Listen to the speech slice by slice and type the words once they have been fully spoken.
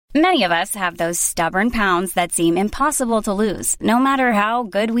Many of us have those stubborn pounds that seem impossible to lose, no matter how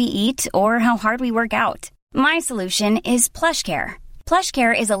good we eat or how hard we work out. My solution is PlushCare.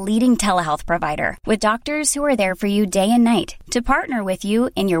 PlushCare is a leading telehealth provider with doctors who are there for you day and night to partner with you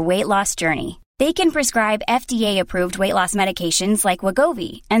in your weight loss journey. They can prescribe FDA-approved weight loss medications like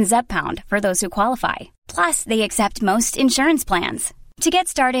Wegovy and Zepbound for those who qualify. Plus, they accept most insurance plans. To get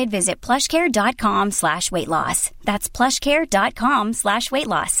started, visit plushcare.com/weightloss. That's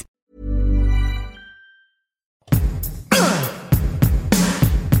plushcare.com/weightloss.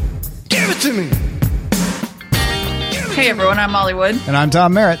 Give it to me! Hey everyone, I'm Molly Wood. And I'm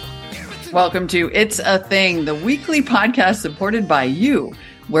Tom Merritt. Welcome to It's a Thing, the weekly podcast supported by you,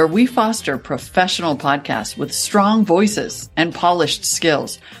 where we foster professional podcasts with strong voices and polished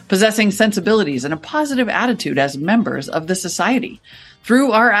skills, possessing sensibilities and a positive attitude as members of the society.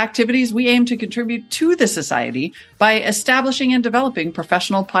 Through our activities, we aim to contribute to the society by establishing and developing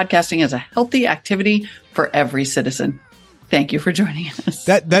professional podcasting as a healthy activity for every citizen. Thank you for joining us.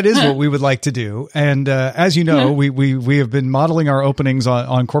 That is what we would like to do. And as you know, we have been modeling our openings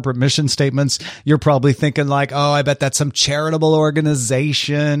on corporate mission statements. You're probably thinking like, oh, I bet that's some charitable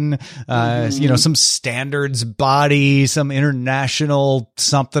organization, some standards body, some international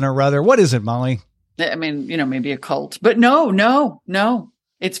something or other. What is it, Molly? I mean, maybe a cult, but no.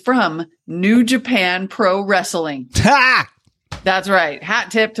 It's from New Japan Pro Wrestling. Ha! That's right. Hat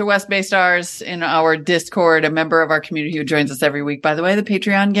tip to West Bay Stars in our Discord, a member of our community who joins us every week. By the way, the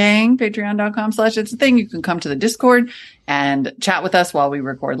Patreon gang, patreon.com/it's a thing. You can come to the Discord and chat with us while we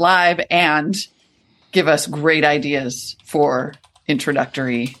record live and give us great ideas for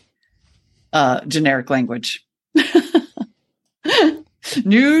introductory, generic language.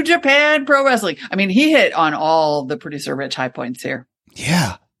 New Japan Pro Wrestling. I mean, he hit on all the producer Rich high points here.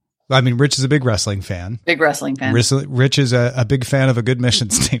 Yeah. I mean, Rich is a big wrestling fan. Big wrestling fan. Rich is a big fan of a good mission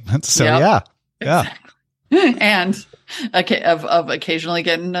statement. So yep. Yeah. And of occasionally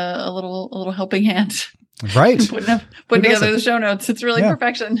getting a little helping hand. Right. putting together the show notes. It's really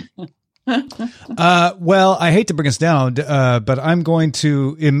perfection. Well, I hate to bring us down, but I'm going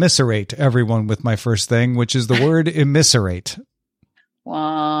to immiserate everyone with my first thing, which is the word immiserate.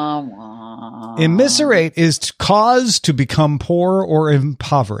 Wah, wah. Immiserate is to cause to become poor or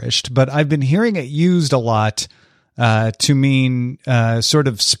impoverished, but I've been hearing it used a lot to mean sort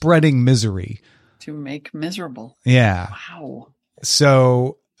of spreading misery. To make miserable. Yeah. Wow.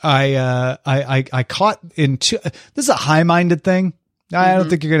 So I caught into this is a high-minded thing. I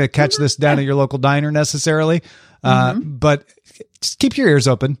don't think you're going to catch this down at your local diner necessarily, but just keep your ears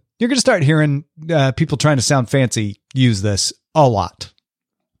open. You're going to start hearing people trying to sound fancy use this a lot.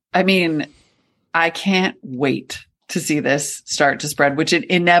 I mean, I can't wait to see this start to spread, which it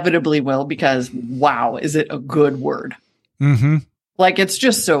inevitably will, because wow, is it a good word? Mm-hmm. Like, it's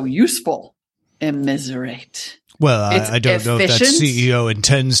just so useful. Immiserate. Well, I don't know if that CEO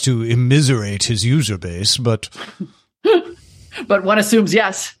intends to immiserate his user base, but but one assumes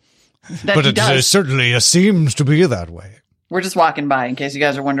yes. But it certainly seems to be that way. We're just walking by. In case you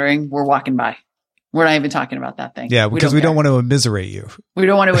guys are wondering, we're walking by. We're not even talking about that thing. Yeah, because we don't want to immiserate you. We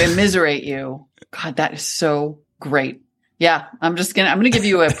don't want to immiserate you. God, that is so great. Yeah, I'm going to give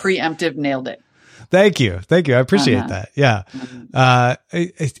you a preemptive nailed it. Thank you. I appreciate that. Yeah.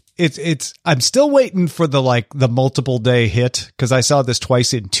 I'm still waiting for the multiple day hit, because I saw this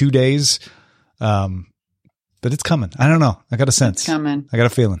twice in 2 days. But it's coming. I don't know. I got a sense. It's coming. I got a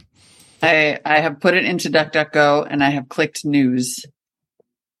feeling. I have put it into DuckDuckGo and I have clicked news.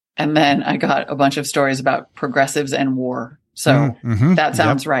 And then I got a bunch of stories about progressives and war. So that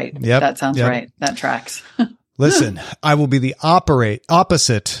sounds right. Yep. That sounds right. That tracks. Listen, I will be the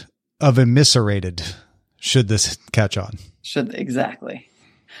opposite of immiserated should this catch on. Exactly.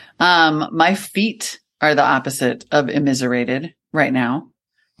 My feet are the opposite of immiserated right now.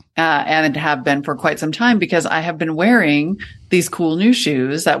 And have been for quite some time, because I have been wearing these cool new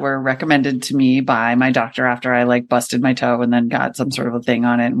shoes that were recommended to me by my doctor after I busted my toe and then got some sort of a thing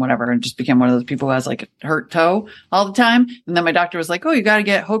on it and whatever, and just became one of those people who has a hurt toe all the time. And then my doctor was like, oh, you got to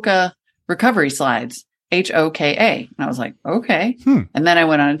get Hoka recovery slides, HOKA. And I was like, okay. And then I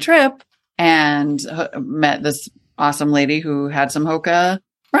went on a trip and met this awesome lady who had some Hoka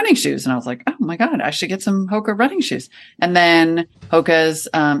running shoes. And I was like, oh my God, I should get some Hoka running shoes. And then Hoka's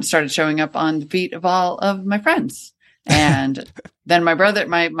started showing up on the feet of all of my friends. And then my brother,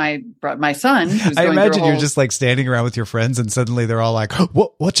 my son, who's I imagine you're just standing around with your friends and suddenly they're all like,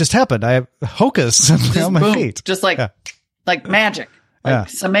 what just happened? I have Hoka's suddenly on my feet. Just like magic.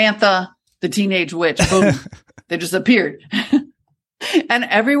 Samantha, the teenage witch, boom, they just appeared. And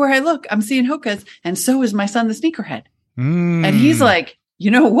everywhere I look, I'm seeing Hoka's. And so is my son, the sneakerhead. And he's like,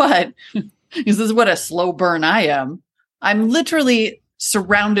 you know what? This is what a slow burn I am. I'm literally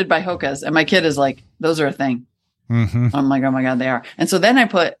surrounded by Hokas, and my kid is like, those are a thing. Mm-hmm. I'm like, oh my God, they are. And so then I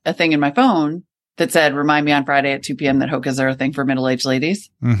put a thing in my phone that said, remind me on Friday at 2 p.m. that Hokas are a thing for middle-aged ladies,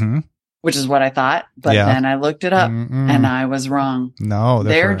 which is what I thought. But then I looked it up and I was wrong. No,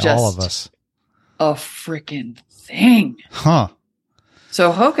 they're for all of us. A freaking thing. Huh.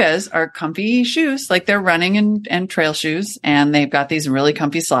 So Hokas are comfy shoes, like they're running and trail shoes. And they've got these really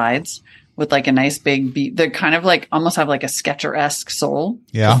comfy slides with like a nice big beat. They're kind of like almost have like a Skechers-esque sole.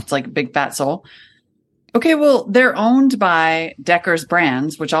 Yeah. It's like a big fat sole. Okay, well, they're owned by Deckers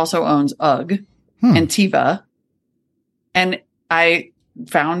Brands, which also owns UGG and Teva. And I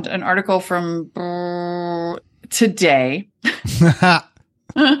found an article from today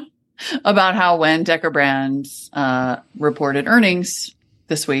about how when Decker Brands reported earnings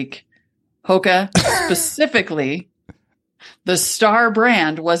this week, Hoka specifically, the star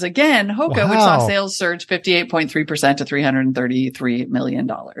brand was again Hoka, which saw sales surge 58.3% to $333 million.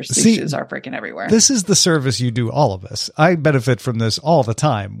 These shoes are freaking everywhere. This is the service you do all of us. I benefit from this all the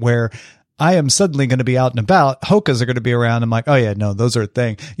time, where I am suddenly going to be out and about. Hokas are going to be around. I'm like, oh yeah, no, those are a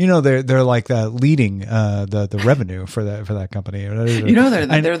thing. You know, they're like leading the revenue for that company. You know,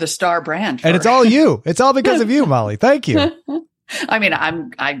 they're the star brand, and it's all you. It's all because of you, Molly. Thank you. I mean,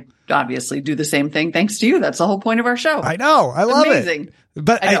 I obviously do the same thing thanks to you. That's the whole point of our show. I know. I love Amazing. it.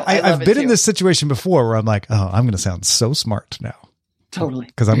 But I've been in this situation before where I'm like, oh, I'm going to sound so smart now. Totally.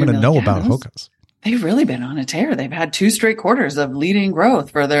 Because I'm going to know about Hokas. They've really been on a tear. They've had 2 straight quarters of leading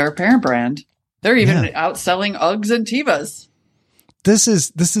growth for their parent brand. They're even outselling Uggs and Tevas. This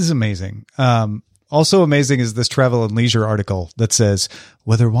is amazing. Also amazing is this Travel and Leisure article that says,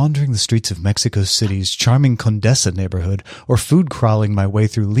 whether wandering the streets of Mexico City's charming Condesa neighborhood or food crawling my way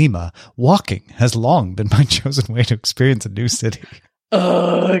through Lima, walking has long been my chosen way to experience a new city.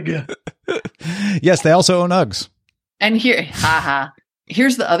 Ugh. Yes, they also own Uggs. And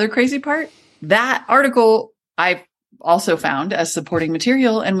here's the other crazy part. That article I also found as supporting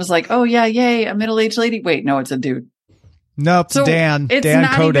material and was like, oh yeah, yay, a middle-aged lady. Wait, no, it's a dude. Nope, so Dan. It's Dan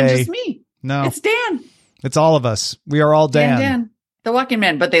not Code. even just me. No, it's Dan. It's all of us. We are all Dan. Dan, the walking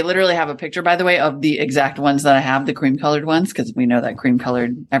man. But they literally have a picture, by the way, of the exact ones that I have, the cream colored ones, because we know that cream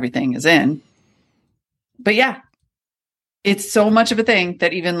colored everything is in. But yeah, it's so much of a thing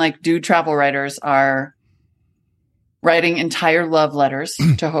that even like dude travel writers are writing entire love letters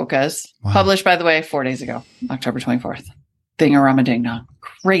to Hokas. Wow. Published, by the way, 4 days ago, October 24th. Ding-a-rama-ding-dong.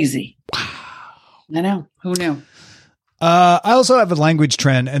 Crazy. Wow. I know. Who knew? I also have a language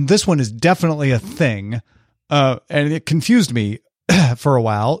trend, and this one is definitely a thing. And it confused me for a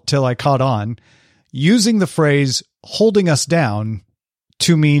while till I caught on, using the phrase holding us down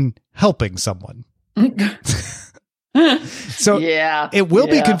to mean helping someone. So it will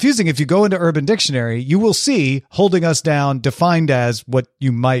be confusing. If you go into Urban Dictionary, you will see holding us down defined as what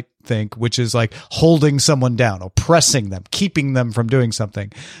you might think, which is like holding someone down, oppressing them, keeping them from doing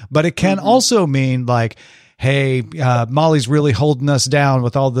something. But it can also mean like, hey, Molly's really holding us down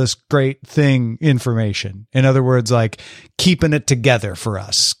with all this great thing information. In other words, like keeping it together for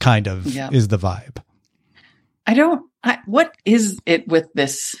us kind of is the vibe. What is it with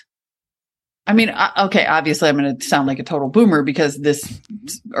this? I mean, okay, obviously I'm going to sound like a total boomer because this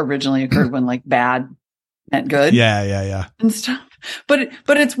originally occurred when like bad meant good. Yeah. And stuff. But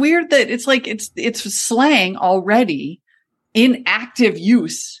it's weird that it's like, it's slang already in active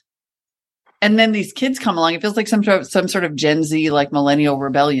use. And then these kids come along. It feels like some sort of Gen Z, like millennial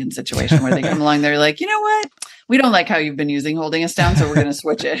rebellion situation where they come along. They're like, you know what? We don't like how you've been using holding us down. So we're going to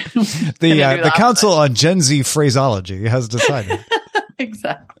switch it. The Council on Gen Z Phraseology has decided.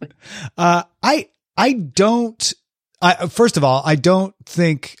 Exactly. First of all, I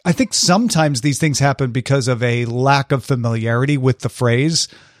think sometimes these things happen because of a lack of familiarity with the phrase.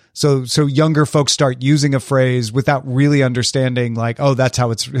 So younger folks start using a phrase without really understanding like, oh, that's how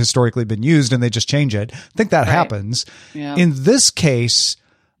it's historically been used. And they just change it. I think that happens. Yeah. In this case,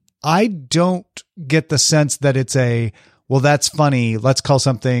 I don't get the sense that it's well, that's funny. Let's call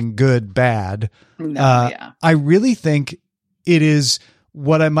something good, bad. No, I really think it is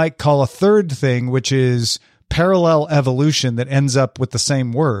what I might call a third thing, which is parallel evolution that ends up with the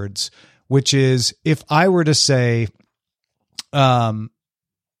same words, which is if I were to say,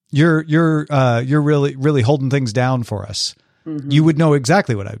 you're really, really holding things down for us. Mm-hmm. You would know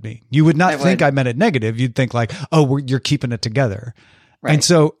exactly what I mean. You would not think I meant it negative. You'd think like, oh, you're keeping it together. Right. And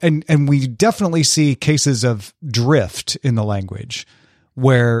so, and we definitely see cases of drift in the language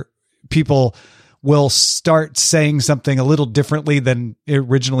where people will start saying something a little differently than it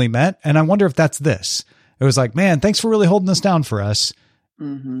originally meant. And I wonder if that's this. It was like, man, thanks for really holding this down for us.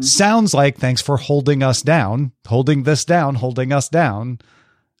 sounds like thanks for holding us down, holding this down, holding us down.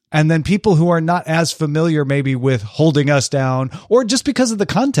 And then people who are not as familiar maybe with holding us down, or just because of the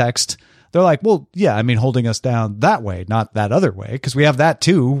context, they're like, well, yeah, I mean, holding us down that way, not that other way. Because we have that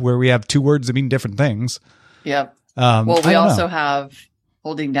too, where we have two words that mean different things. Yep. Well, we also have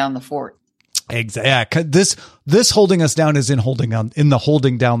holding down the fort. Exactly. This holding us down is in the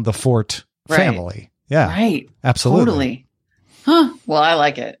holding down the fort family. Yeah. Right. Absolutely. Totally. Huh. Well, I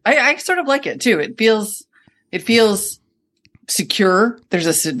like it. I sort of like it too. It feels secure.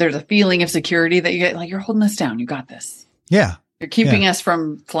 There's a feeling of security that you get, like, you're holding us down. You got this. Yeah. You're keeping us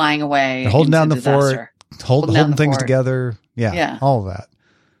from flying away. You're holding down the disaster. fort, holding things together. Yeah. All of that.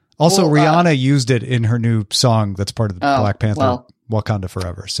 Also, Rihanna used it in her new song that's part of the Black Panther, Wakanda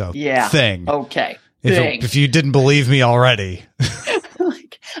Forever. So thing. Okay. If you didn't believe me already.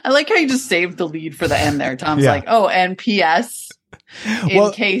 I like how you just saved the lead for the end there. Tom's like, oh, and P.S.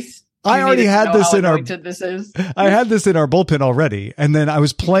 in case I already had this in our this is. I had this in our bullpen already, and then I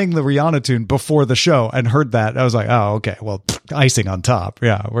was playing the Rihanna tune before the show and heard that. I was like, oh, okay, well, icing on top.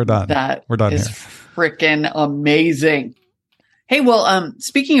 Yeah, we're done. We're done is here. Freaking amazing. Hey, well,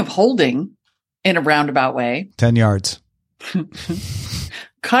 speaking of holding in a roundabout way, 10 yards.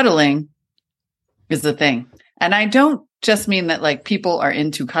 Cuddling is the thing. And I don't just mean that like people are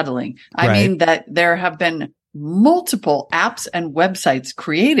into cuddling. I mean that there have been multiple apps and websites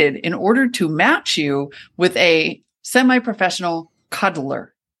created in order to match you with a semi-professional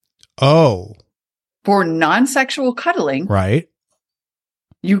cuddler. Oh. For non-sexual cuddling. Right.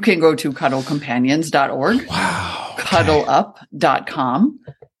 You can go to cuddlecompanions.org. Wow. Okay. Cuddleup.com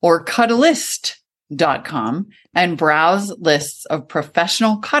or cuddlist.com and browse lists of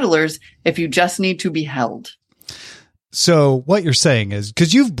professional cuddlers if you just need to be held. So what you're saying is,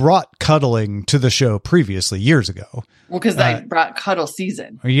 because you've brought cuddling to the show previously years ago. Well, because I brought cuddle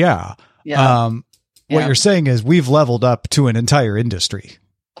season. Yeah. What you're saying is we've leveled up to an entire industry.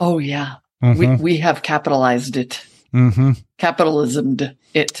 Oh, yeah. We have capitalized it. Capitalismed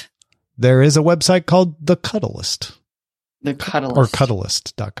it. There is a website called The Cuddlist. The Cuddlist. Or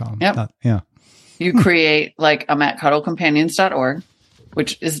cuddlist.com. Yep. You create, like, I'm at cuddlecompanions.org,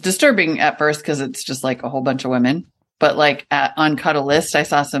 which is disturbing at first because it's just like a whole bunch of women. But like on Cuddlist, I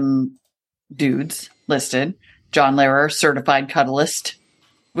saw some dudes listed. John Lehrer, certified cuddlist,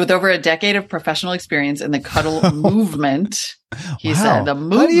 with over a decade of professional experience in the cuddle movement. He said the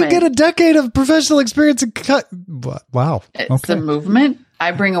movement. How do you get a decade of professional experience in Wow. It's the movement.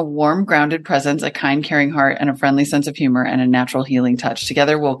 I bring a warm, grounded presence, a kind, caring heart, and a friendly sense of humor, and a natural healing touch.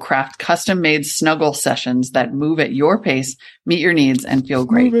 Together, we'll craft custom-made snuggle sessions that move at your pace, meet your needs, and feel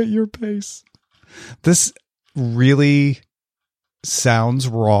great. Move at your pace. This really sounds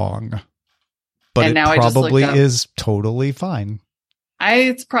wrong, but it probably is totally fine.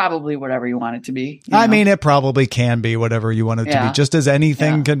 It's probably whatever you want it to be. I mean, it probably can be whatever you want it to be, just as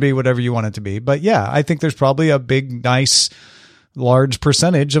anything can be whatever you want it to be. But yeah, I think there's probably a big, nice, large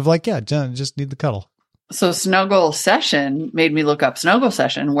percentage of like, just need the cuddle. So Snuggle Session made me look up Snuggle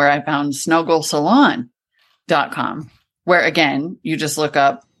Session, where I found snugglesalon.com, where again, you just look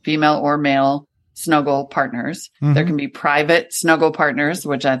up female or male snuggle partners. There can be private snuggle partners,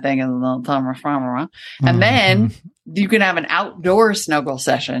 which I think is a little and then you can have an outdoor snuggle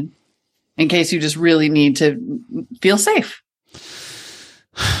session in case you just really need to feel safe.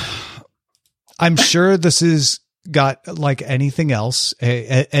 I'm sure this is got, like anything else,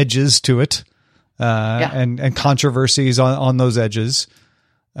 edges to it, and controversies on those edges.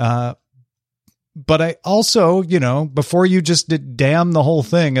 But I also, before you just damn the whole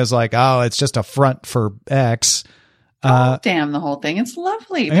thing as like, oh, it's just a front for X. Damn the whole thing. It's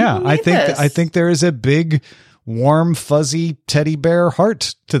lovely. I think there is a big, warm, fuzzy teddy bear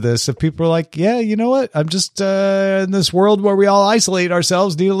heart to this. If people are like, yeah, you know what? I'm just in this world where we all isolate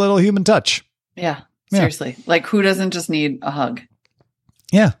ourselves, need a little human touch. Yeah, seriously. Like, who doesn't just need a hug?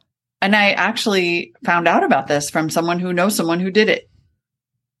 Yeah. And I actually found out about this from someone who knows someone who did it.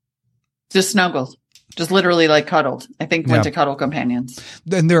 Just snuggled, just literally like cuddled. I think went to Cuddle Companions.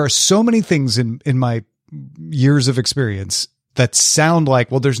 And there are so many things in my years of experience that sound like,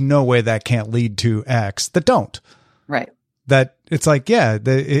 well, there's no way that can't lead to X, that don't. Right. That it's like,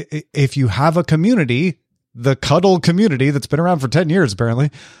 if you have a community, the cuddle community that's been around for 10 years,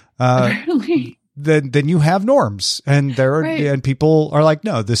 apparently, then you have norms, and and people are like,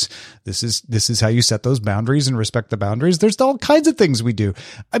 no, this is how you set those boundaries and respect the boundaries. There's all kinds of things we do.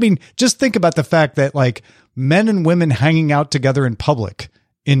 I mean, just think about the fact that like men and women hanging out together in public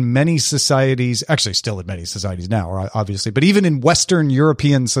in many societies, actually still in many societies now, obviously, but even in Western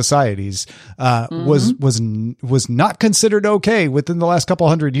European societies, was not considered okay within the last couple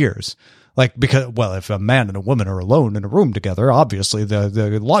hundred years. Like, because, well, if a man and a woman are alone in a room together, obviously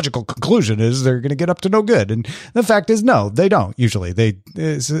the logical conclusion is they're going to get up to no good. And the fact is, no, they don't usually.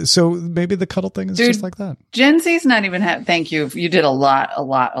 So maybe the cuddle thing is just like that. Gen Z's not even thank you. You did a lot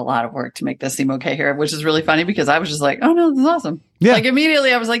of work to make this seem okay here, which is really funny because I was just like, oh no, this is awesome. Yeah. Like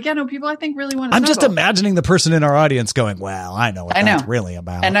immediately I was like, yeah, no, people I think really want to I'm just imagining the person in our audience going, well, I know what that's really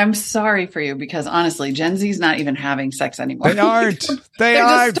about. And I'm sorry for you because honestly, Gen Z's not even having sex anymore. They aren't. They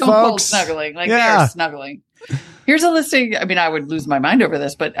aren't, folks. Snuggling. Like they are snuggling. Here's a listing. I mean, I would lose my mind over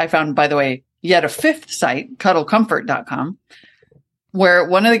this, but I found, by the way, yet a fifth site, cuddlecomfort.com, where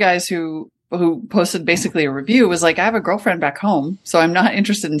one of the guys who posted basically a review was like, I have a girlfriend back home, so I'm not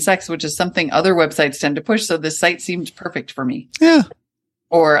interested in sex, which is something other websites tend to push. So this site seemed perfect for me. Yeah.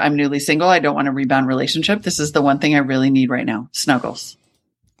 Or I'm newly single. I don't want a rebound relationship. This is the one thing I really need right now. Snuggles.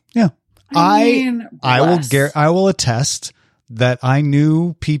 Yeah. I will attest that I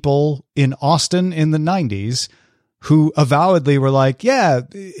knew people in Austin in the 90s who avowedly were like, yeah,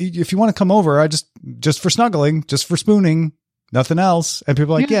 if you want to come over, I just for snuggling, just for spooning, nothing else. And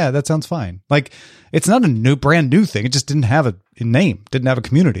people are like, yeah, that sounds fine. Like, it's not a brand new thing. It just didn't have a name, didn't have a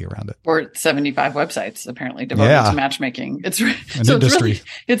community around it. Or 75 websites apparently devoted to matchmaking. It's industry.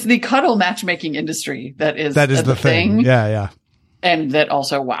 It's the cuddle matchmaking industry that is the thing. Yeah, yeah. And that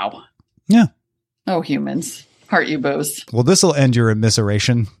also, wow. Yeah. Oh, humans. Heart you bows. Well, this will end your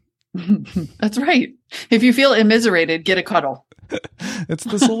immiseration. That's right. If you feel immiserated, get a cuddle. It's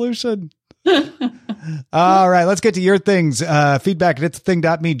the solution. All right, let's get to your things. Feedback at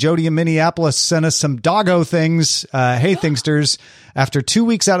itsthing.me. Jody in Minneapolis sent us some doggo things. Hey, Thingsters. After 2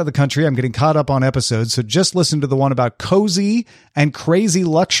 weeks out of the country, I'm getting caught up on episodes, so just listen to the one about cozy and crazy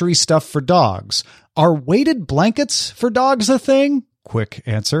luxury stuff for dogs. Are weighted blankets for dogs a thing? Quick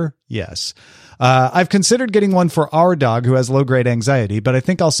answer, yes. I've considered getting one for our dog who has low-grade anxiety, but I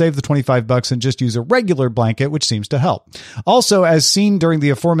think I'll save the $25 and just use a regular blanket, which seems to help. Also, as seen during the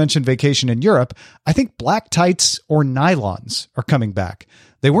aforementioned vacation in Europe, I think black tights or nylons are coming back.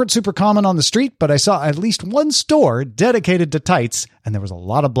 They weren't super common on the street, but I saw at least one store dedicated to tights, and there was a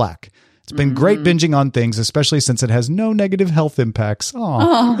lot of black. It's been great binging on things, especially since it has no negative health impacts.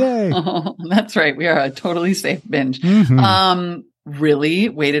 Yay. That's right. We are a totally safe binge. Really?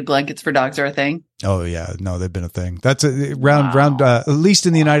 Weighted blankets for dogs are a thing? Oh, yeah. No, they've been a thing. That's around at least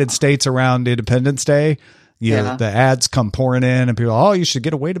in the United States around Independence Day. The ads come pouring in and people, you should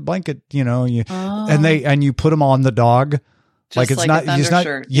get a weighted blanket, and you put them on the dog. Just it's not,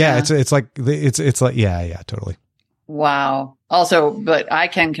 it's like, totally. Wow. Also, but I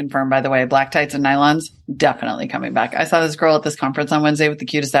can confirm, by the way, black tights and nylons definitely coming back. I saw this girl at this conference on Wednesday with the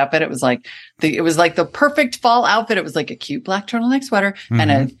cutest outfit. It was like the perfect fall outfit. It was like a cute black turtleneck sweater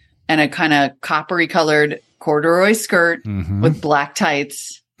and a kind of coppery colored corduroy skirt with black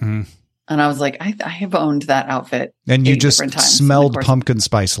tights. And I was like, I have owned that outfit. And you just smelled pumpkin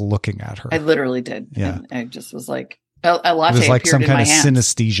spice looking at her. I literally did. Yeah. And I just was like, a latte. It was like some kind of hands.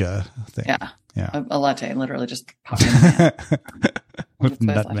 synesthesia thing. Yeah. Yeah. A latte literally just popped in my hand. With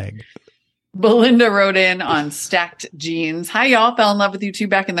nutmeg. Like. Belinda wrote in on stacked jeans. Hi, y'all. Fell in love with you two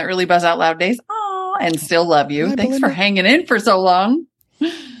back in the early Buzz Out Loud days. Oh, and still love you. Hi, Thanks Belinda. for hanging in for so long.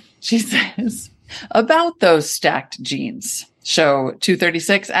 She says, about those stacked jeans. Show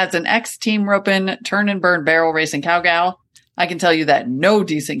 236 adds an ex-team roping, turn and burn barrel racing cowgal. I can tell you that no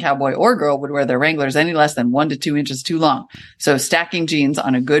decent cowboy or girl would wear their Wranglers any less than 1 to 2 inches too long. So stacking jeans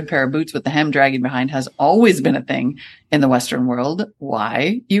on a good pair of boots with the hem dragging behind has always been a thing in the Western world.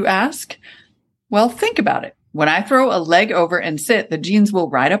 Why, you ask? Well, think about it. When I throw a leg over and sit, the jeans will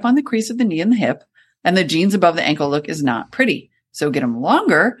ride up on the crease of the knee and the hip, and the jeans above the ankle look is not pretty. So get them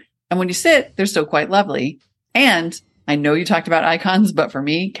longer, and when you sit, they're still quite lovely. And I know you talked about icons, but for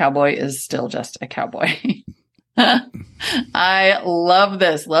me, cowboy is still just a cowboy. I love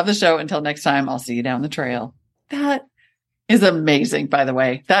this. Love the show. Until next time, I'll see you down the trail. That is amazing, by the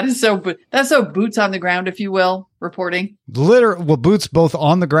way. That's so boots on the ground, if you will, reporting. Boots both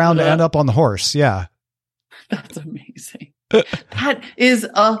on the ground and up on the horse. Yeah. That's amazing. That is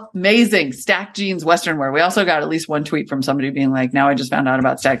amazing. Stacked jeans, Western wear. We also got at least one tweet from somebody being like, now I just found out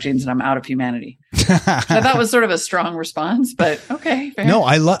about stacked jeans and I'm out of humanity. I thought was sort of a strong response, but okay. Fair. No,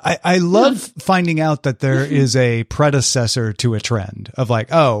 I love finding out that there is a predecessor to a trend of like,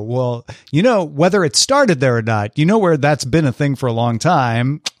 oh, well, whether it started there or not, where that's been a thing for a long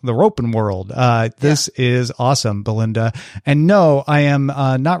time, the roping world. This is awesome, Belinda. And no, I am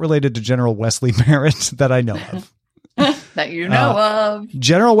not related to General Wesley Merritt that I know of. that you know of.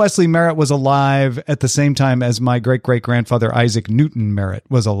 General Wesley Merritt was alive at the same time as my great-great-grandfather Isaac Newton Merritt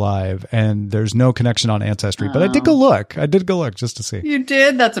was alive, and there's no connection on Ancestry. But I did go look. just to see. You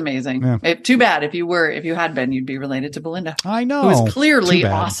did? That's amazing. Yeah. Too bad. If you had been, you'd be related to Belinda. I know. Who was clearly Too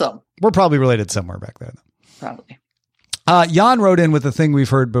bad. awesome. We're probably related somewhere back there. Probably. Jan wrote in with a thing we've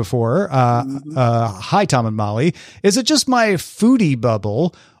heard before. Hi, Tom and Molly. Is it just my foodie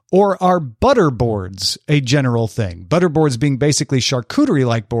bubble, or are butter boards a general thing? Butter boards being basically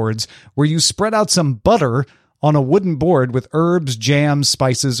charcuterie-like boards where you spread out some butter on a wooden board with herbs, jams,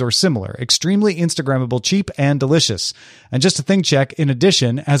 spices, or similar. Extremely Instagrammable, cheap, and delicious. And just a thing check, in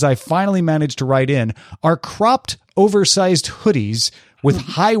addition, as I finally managed to write in, are cropped, oversized hoodies with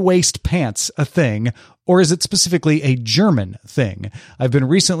high-waist pants a thing, or is it specifically a German thing? I've been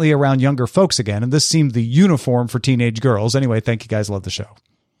recently around younger folks again, and this seemed the uniform for teenage girls. Anyway, thank you guys. Love the show.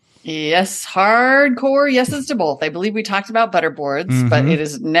 Yes, hardcore yeses to both. I believe we talked about butterboards, but it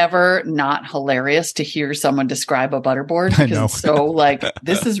is never not hilarious to hear someone describe a butterboard, because it's so like,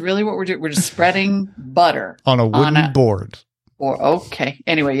 this is really what we're doing. We're just spreading butter on a wooden board. Okay.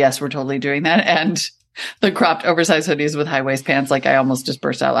 Anyway, yes, we're totally doing that. And the cropped oversized hoodies with high waist pants, like I almost just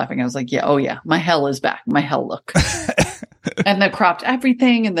burst out laughing. I was like, yeah, my hell is back. My hell look. And the cropped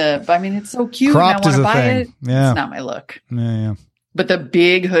everything, and it's so cute. Cropped and I want is to a buy thing. it. Yeah. It's not my look. Yeah. But the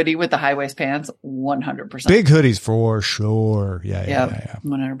big hoodie with the high waist pants, 100%. Big hoodies for sure. Yeah.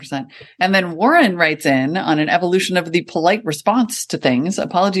 100%. And then Warren writes in on an evolution of the polite response to things.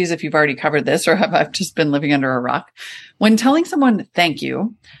 Apologies if you've already covered this or have I've just been living under a rock. When telling someone thank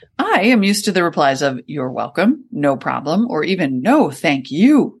you, I am used to the replies of "you're welcome," "no problem," or even "no, thank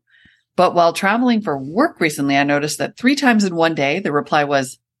you." But while traveling for work recently, I noticed that 3 times in one day, the reply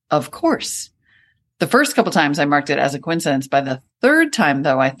was "of course." The first couple times I marked it as a coincidence. By the third time,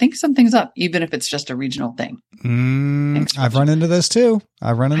 though, I think something's up, even if it's just a regional thing. I've run into this too.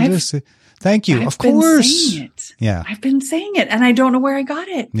 Thank you. Of course. Yeah. I've been saying it, and I don't know where I got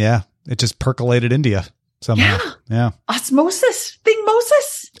it. Yeah. It just percolated India somehow. Yeah. Osmosis.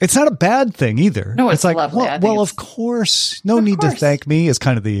 Thingmosis. It's not a bad thing either. No, it's like, lovely. well, of course. No need to thank me is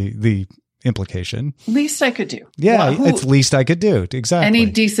kind of the implication. Least I could do. Yeah. It's least I could do. Exactly. Any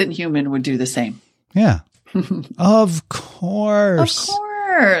decent human would do the same. Yeah. Of course. Of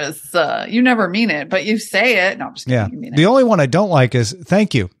course. You never mean it, but you say it. No, I'm just kidding. Yeah. You mean the only one I don't like is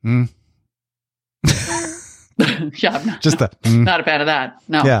thank you. Yeah, I'm not, just not a fan of that.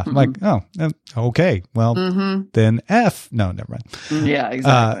 No. Yeah. I'm like, okay. Well, then F. No, never mind. Yeah,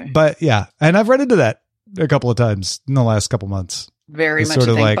 exactly. But yeah. And I've run into that a couple of times in the last couple months. Very much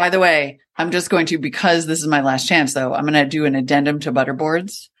a thing. By the way, I'm just going to, because this is my last chance though, I'm going to do an addendum to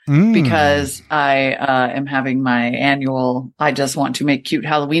butterboards because I am having my annual, I just want to make cute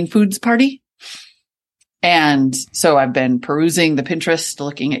Halloween foods party. And so I've been perusing the Pinterest,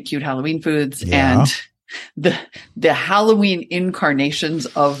 looking at cute Halloween foods, and the Halloween incarnations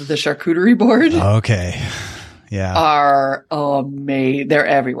of the charcuterie board. Okay. Yeah. Are amazing. They're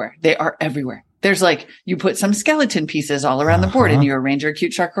everywhere. They are everywhere. There's like, you put some skeleton pieces all around the board and you arrange your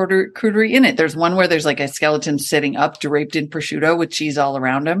cute charcuterie in it. There's one where there's like a skeleton sitting up draped in prosciutto with cheese all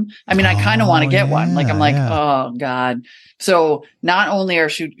around him. I mean, I kind of want to get one. Like, I'm like, oh God. So not only are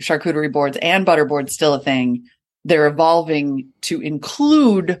charcuterie boards and butter boards still a thing, they're evolving to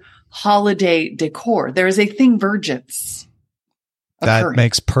include holiday decor. There is a thinvergence. That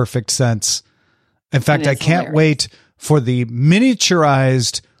makes perfect sense. In fact, I can't wait for the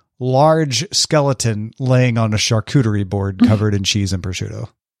miniaturized large skeleton laying on a charcuterie board covered in cheese and prosciutto.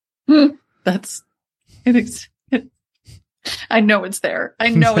 I know it's there. I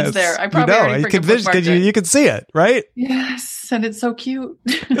know it's there. I probably already you can see it, right? Yes, and it's so cute.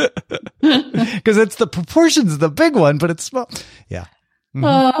 Because it's the proportions of the big one, but it's small. Yeah.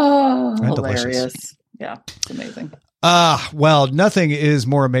 Oh, hilarious. Delicious. Yeah, it's amazing. Well, nothing is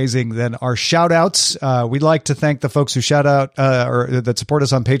more amazing than our shout outs. We'd like to thank the folks who shout out, or that support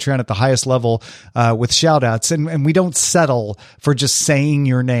us on Patreon at the highest level, with shout outs. And we don't settle for just saying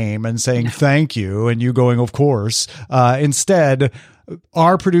your name and saying thank you and you going, of course. Instead,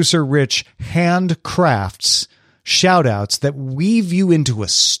 our producer Rich handcrafts shout outs that weave you into a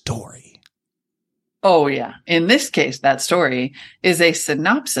story. Oh yeah. In this case, that story is a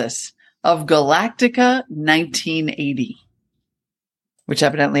synopsis of Galactica 1980, which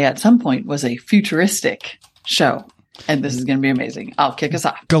evidently at some point was a futuristic show. And this is going to be amazing. I'll kick us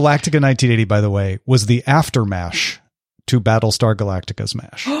off. Galactica 1980, by the way, was the aftermash to Battlestar Galactica's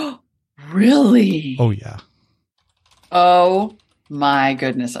MASH. Really? Oh, yeah. Oh My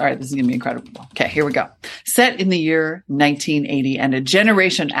goodness. All right. This is going to be incredible. Okay, here we go. Set in the year 1980 and a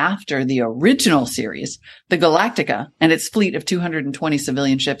generation after the original series, the Galactica and its fleet of 220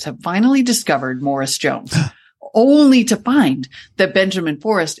 civilian ships have finally discovered Morris Jones, only to find that Benjamin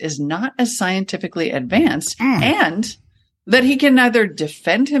Forrest is not as scientifically advanced and that he can neither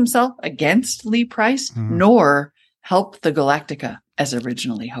defend himself against Lee Price nor help the Galactica as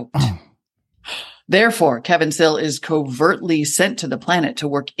originally hoped. Therefore, Kevin Sill is covertly sent to the planet to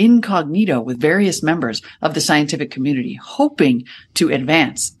work incognito with various members of the scientific community, hoping to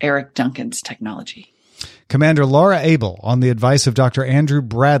advance Eric Duncan's technology. Commander Laura Abel, on the advice of Dr. Andrew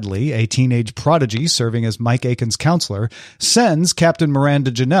Bradley, a teenage prodigy serving as Mike Aiken's counselor, sends Captain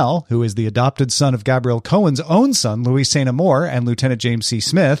Miranda Janelle, who is the adopted son of Gabriel Cohen's own son, Louis St. Amour, and Lieutenant James C.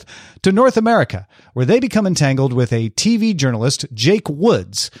 Smith, to North America, where they become entangled with a TV journalist, Jake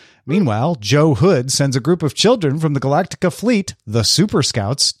Woods. Meanwhile, Joe Hood sends a group of children from the Galactica fleet, the Super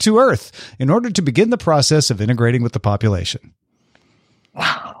Scouts, to Earth in order to begin the process of integrating with the population.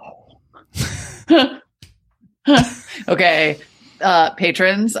 Wow. Okay.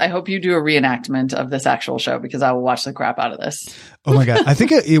 Patrons, I hope you do a reenactment of this actual show because I will watch the crap out of this. Oh my God. I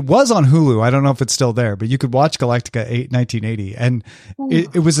think it was on Hulu. I don't know if it's still there, but you could watch Galactica 1980. And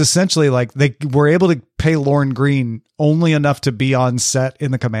it was essentially like they were able to pay Lorne Greene only enough to be on set in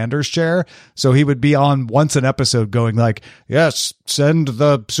the commander's chair. So he would be on once an episode going like, yes, send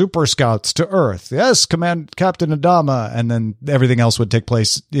the Super Scouts to Earth. Yes, Captain Adama. And then everything else would take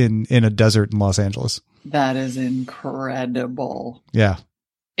place in a desert in Los Angeles. That is incredible. Yeah.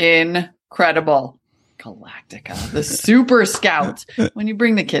 Incredible. Galactica, the Super Scouts. When you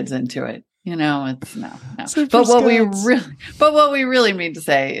bring the kids into it, it's no. But what we really mean to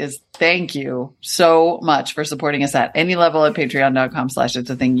say is thank you so much for supporting us at any level at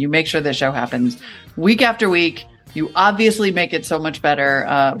patreon.com/itsatthing. You make sure this show happens week after week. You obviously make it so much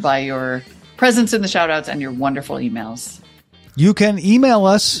better by your presence in the shout outs and your wonderful emails. You can email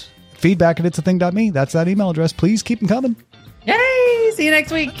us feedback@itsathing.me. That's that email address. Please keep them coming. Yay! See you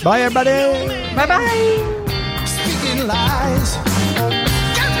next week. Bye, everybody. Bye-bye. Speaking lies.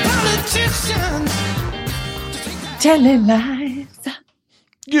 Got politicians. Telling lies.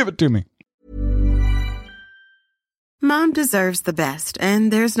 Give it to me. Mom deserves the best,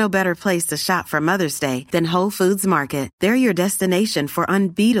 and there's no better place to shop for Mother's Day than Whole Foods Market. They're your destination for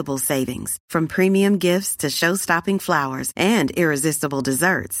unbeatable savings, from premium gifts to show-stopping flowers and irresistible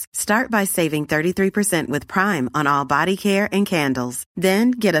desserts. Start by saving 33% with Prime on all body care and candles.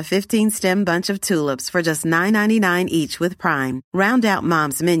 Then get a 15-stem bunch of tulips for just $9.99 each with Prime. Round out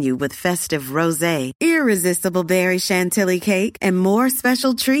Mom's menu with festive rosé, irresistible berry chantilly cake, and more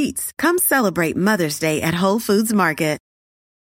special treats. Come celebrate Mother's Day at Whole Foods Market.